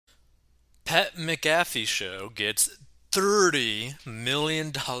Pat McAfee show gets $30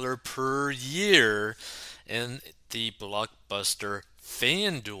 million per year in the blockbuster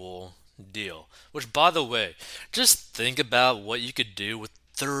FanDuel deal. Which, by the way, just think about what you could do with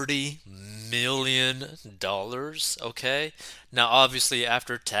 $30 million, okay? Now, obviously,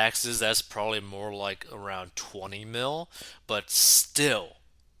 after taxes, that's probably more like around 20 mil, but still,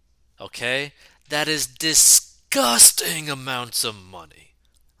 okay? That is disgusting amounts of money,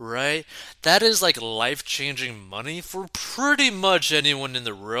 right? That is like life-changing money for pretty much anyone in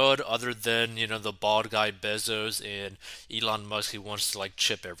the world other than, the bald guy Bezos and Elon Musk who wants to like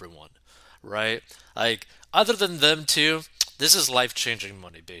chip everyone, right? Like other than them two, this is life-changing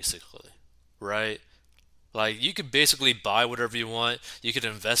money basically, right? Like you could basically buy whatever you want. You could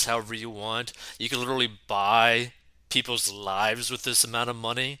invest however you want. You could literally buy people's lives with this amount of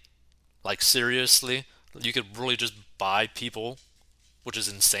money. Like seriously, you could really just buy people, which is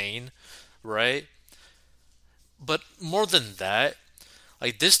insane, right? But more than that,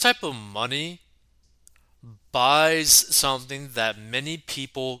 like this type of money buys something that many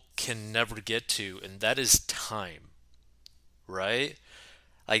people can never get to, and that is time, right?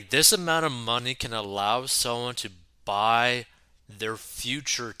 Like this amount of money can allow someone to buy their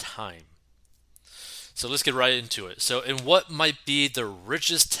future time. So let's get right into it. So, in what might be the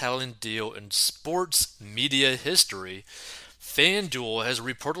richest talent deal in sports media history, FanDuel has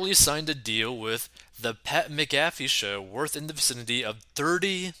reportedly signed a deal with the Pat McAfee Show worth in the vicinity of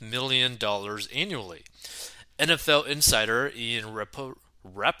 $30 million annually. NFL insider Ian Rappaport,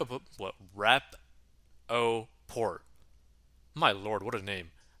 my lord, what a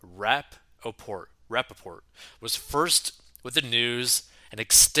name, Rappaport was first with the news. An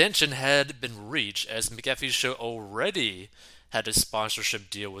extension had been reached as McAfee's show already had a sponsorship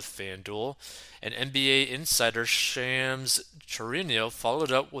deal with FanDuel, and NBA insider Shams Charania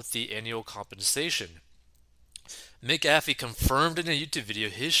followed up with the annual compensation. McAfee confirmed in a YouTube video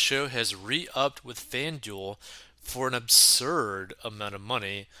his show has re-upped with FanDuel for an absurd amount of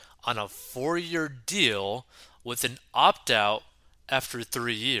money on a 4-year deal with an opt-out after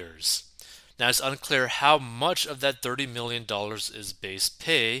 3 years. Now it's unclear how much of that $30 million is base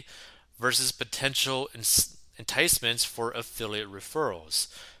pay versus potential enticements for affiliate referrals.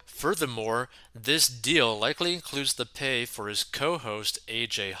 Furthermore, this deal likely includes the pay for his co-host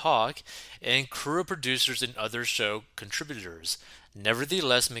AJ Hawk and crew of producers and other show contributors.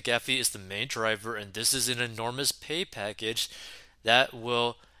 Nevertheless, McAfee is the main driver, and this is an enormous pay package that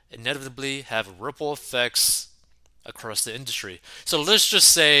will inevitably have ripple effects across the industry. So let's just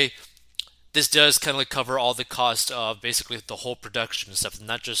say this does kind of like cover all the cost of basically the whole production and stuff,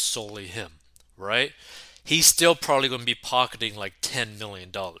 not just solely him, right? He's still probably going to be pocketing like $10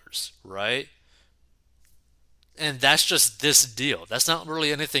 million, right? And that's just this deal. That's not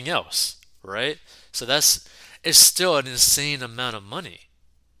really anything else, right? So it's still an insane amount of money.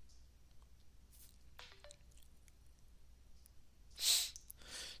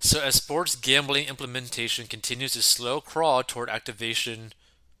 So as sports gambling implementation continues to slow crawl toward activation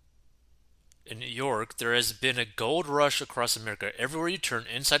in New York, there has been a gold rush across America. Everywhere you turn,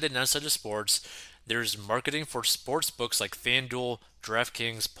 inside and outside of sports, there's marketing for sports books like FanDuel,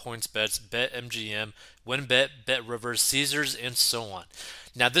 DraftKings, PointsBet, BetMGM, WinBet, BetRivers, Caesars, and so on.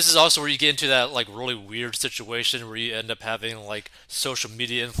 Now, this is also where you get into that like really weird situation where you end up having like social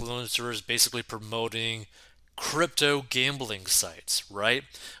media influencers basically promoting crypto gambling sites, right?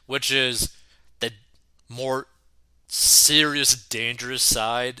 Which is the more serious, dangerous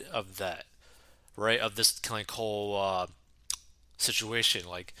side of that, right? Of this kind of whole situation.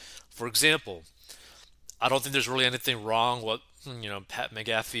 Like, for example, I don't think there's really anything wrong what Pat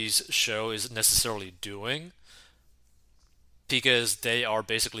McAfee's show is necessarily doing because they are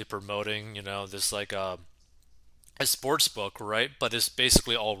basically promoting this like a sports book, right? But it's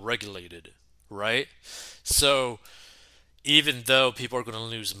basically all regulated, right? So even though people are going to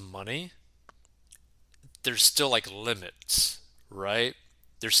lose money, there's still like limits, right?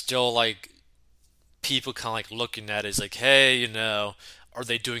 There's still like people kind of like looking at it as like, hey, are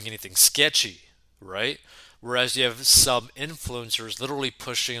they doing anything sketchy, right? Whereas you have some influencers literally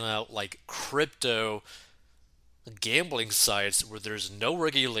pushing out like crypto gambling sites where there's no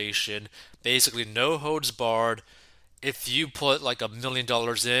regulation, basically no holds barred. If you put like $1 million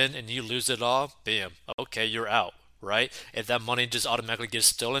in and you lose it all, bam, okay, you're out, right? If that money just automatically gets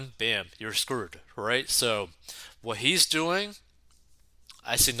stolen, bam, you're screwed, right? So what he's doing,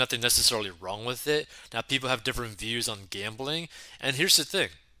 I see nothing necessarily wrong with it. Now, people have different views on gambling, and here's the thing: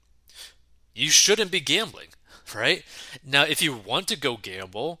 you shouldn't be gambling, right? Now, if you want to go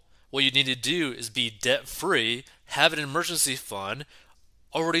gamble, what you need to do is be debt free, have an emergency fund,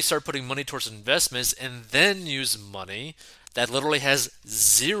 already start putting money towards investments and then use money that literally has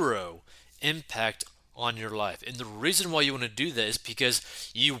zero impact on your life. And the reason why you want to do that is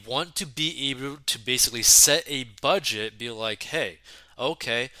because you want to be able to basically set a budget, be like, hey,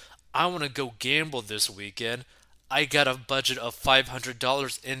 okay, I want to go gamble this weekend. I got a budget of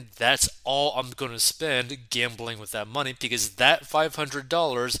 $500 and that's all I'm going to spend gambling with that money because that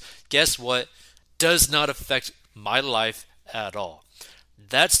 $500, guess what, does not affect my life at all.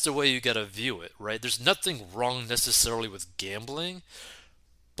 That's the way you got to view it, right? There's nothing wrong necessarily with gambling,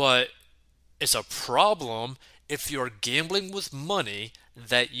 but it's a problem if you're gambling with money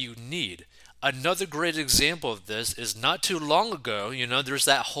that you need. Another great example of this is not too long ago, there's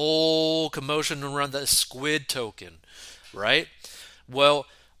that whole commotion around that squid token, right? Well,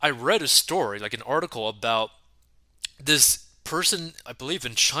 I read a story, like an article about this person, I believe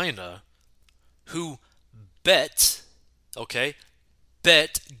in China, who bet, okay,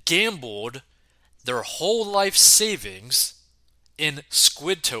 gambled their whole life savings in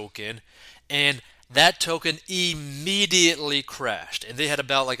Squid Token, and that token immediately crashed. And they had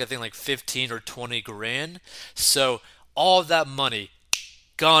about like I think like 15 or 20 grand. So all of that money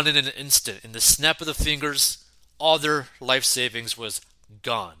gone in an instant. In the snap of the fingers, all their life savings was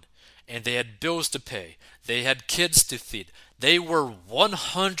gone. And they had bills to pay. They had kids to feed. They were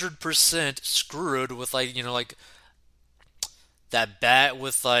 100% screwed with like that bat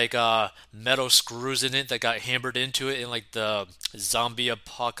with metal screws in it that got hammered into it in like the zombie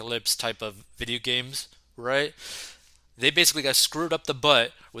apocalypse type of video games, right? They basically got screwed up the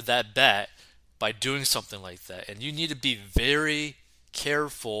butt with that bat by doing something like that. And you need to be very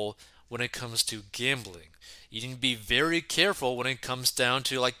careful when it comes to gambling. You need to be very careful when it comes down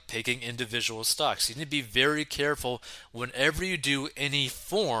to like picking individual stocks. You need to be very careful whenever you do any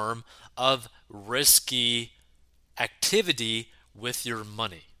form of risky activity with your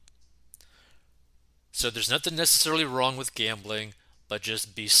money. So there's nothing necessarily wrong with gambling, but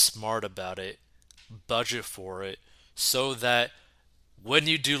just be smart about it, budget for it, so that when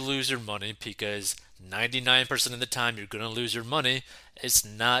you do lose your money, because 99% of the time you're going to lose your money, it's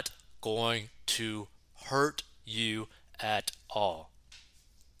not going to hurt you at all.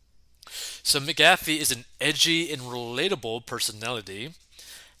 So McAfee is an edgy and relatable personality,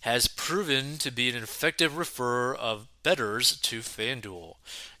 has proven to be an effective referrer of bettors to FanDuel.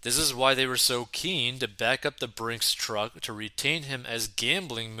 This is why they were so keen to back up the Brinks truck to retain him as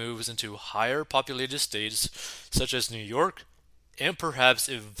gambling moves into higher populated states such as New York and perhaps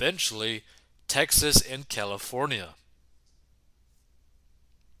eventually Texas and California.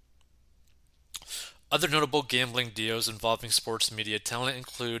 Other notable gambling deals involving sports media talent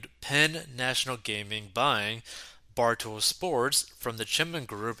include Penn National Gaming buying Barstool Sports from the Chapman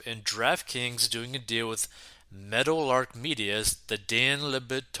Group and DraftKings doing a deal with Meadowlark Media's The Dan Le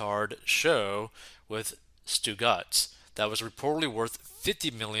Batard Show with Stugotz that was reportedly worth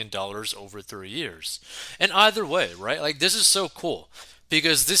 $50 million over 3 years. And either way, right? Like this is so cool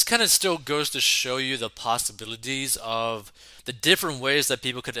because this kind of still goes to show you the possibilities of the different ways that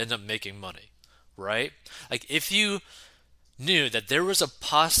people could end up making money, right? Like if you knew that there was a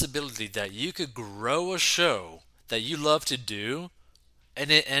possibility that you could grow a show that you love to do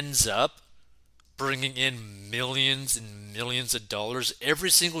and it ends up bringing in millions and millions of dollars every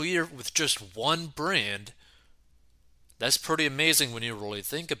single year with just one brand, that's pretty amazing when you really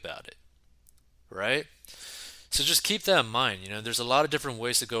think about it, right? So just keep that in mind. There's a lot of different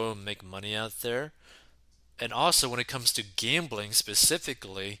ways to go and make money out there. And also when it comes to gambling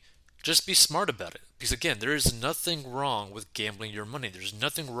specifically, just be smart about it. Because again, there is nothing wrong with gambling your money. There's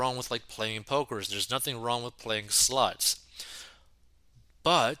nothing wrong with like playing pokers. There's nothing wrong with playing slots.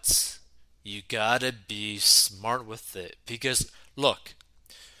 But you gotta be smart with it. Because look,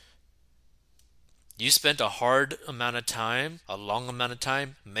 you spent a hard amount of time, a long amount of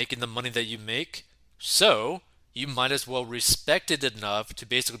time making the money that you make. So you might as well respect it enough to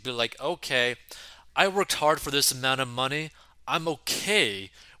basically be like, okay, I worked hard for this amount of money. I'm okay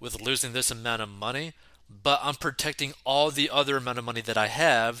with losing this amount of money, but I'm protecting all the other amount of money that I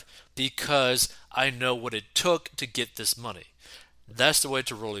have because I know what it took to get this money. That's the way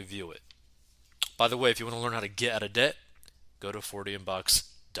to really view it. By the way, if you want to learn how to get out of debt, go to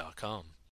 40inbox.com.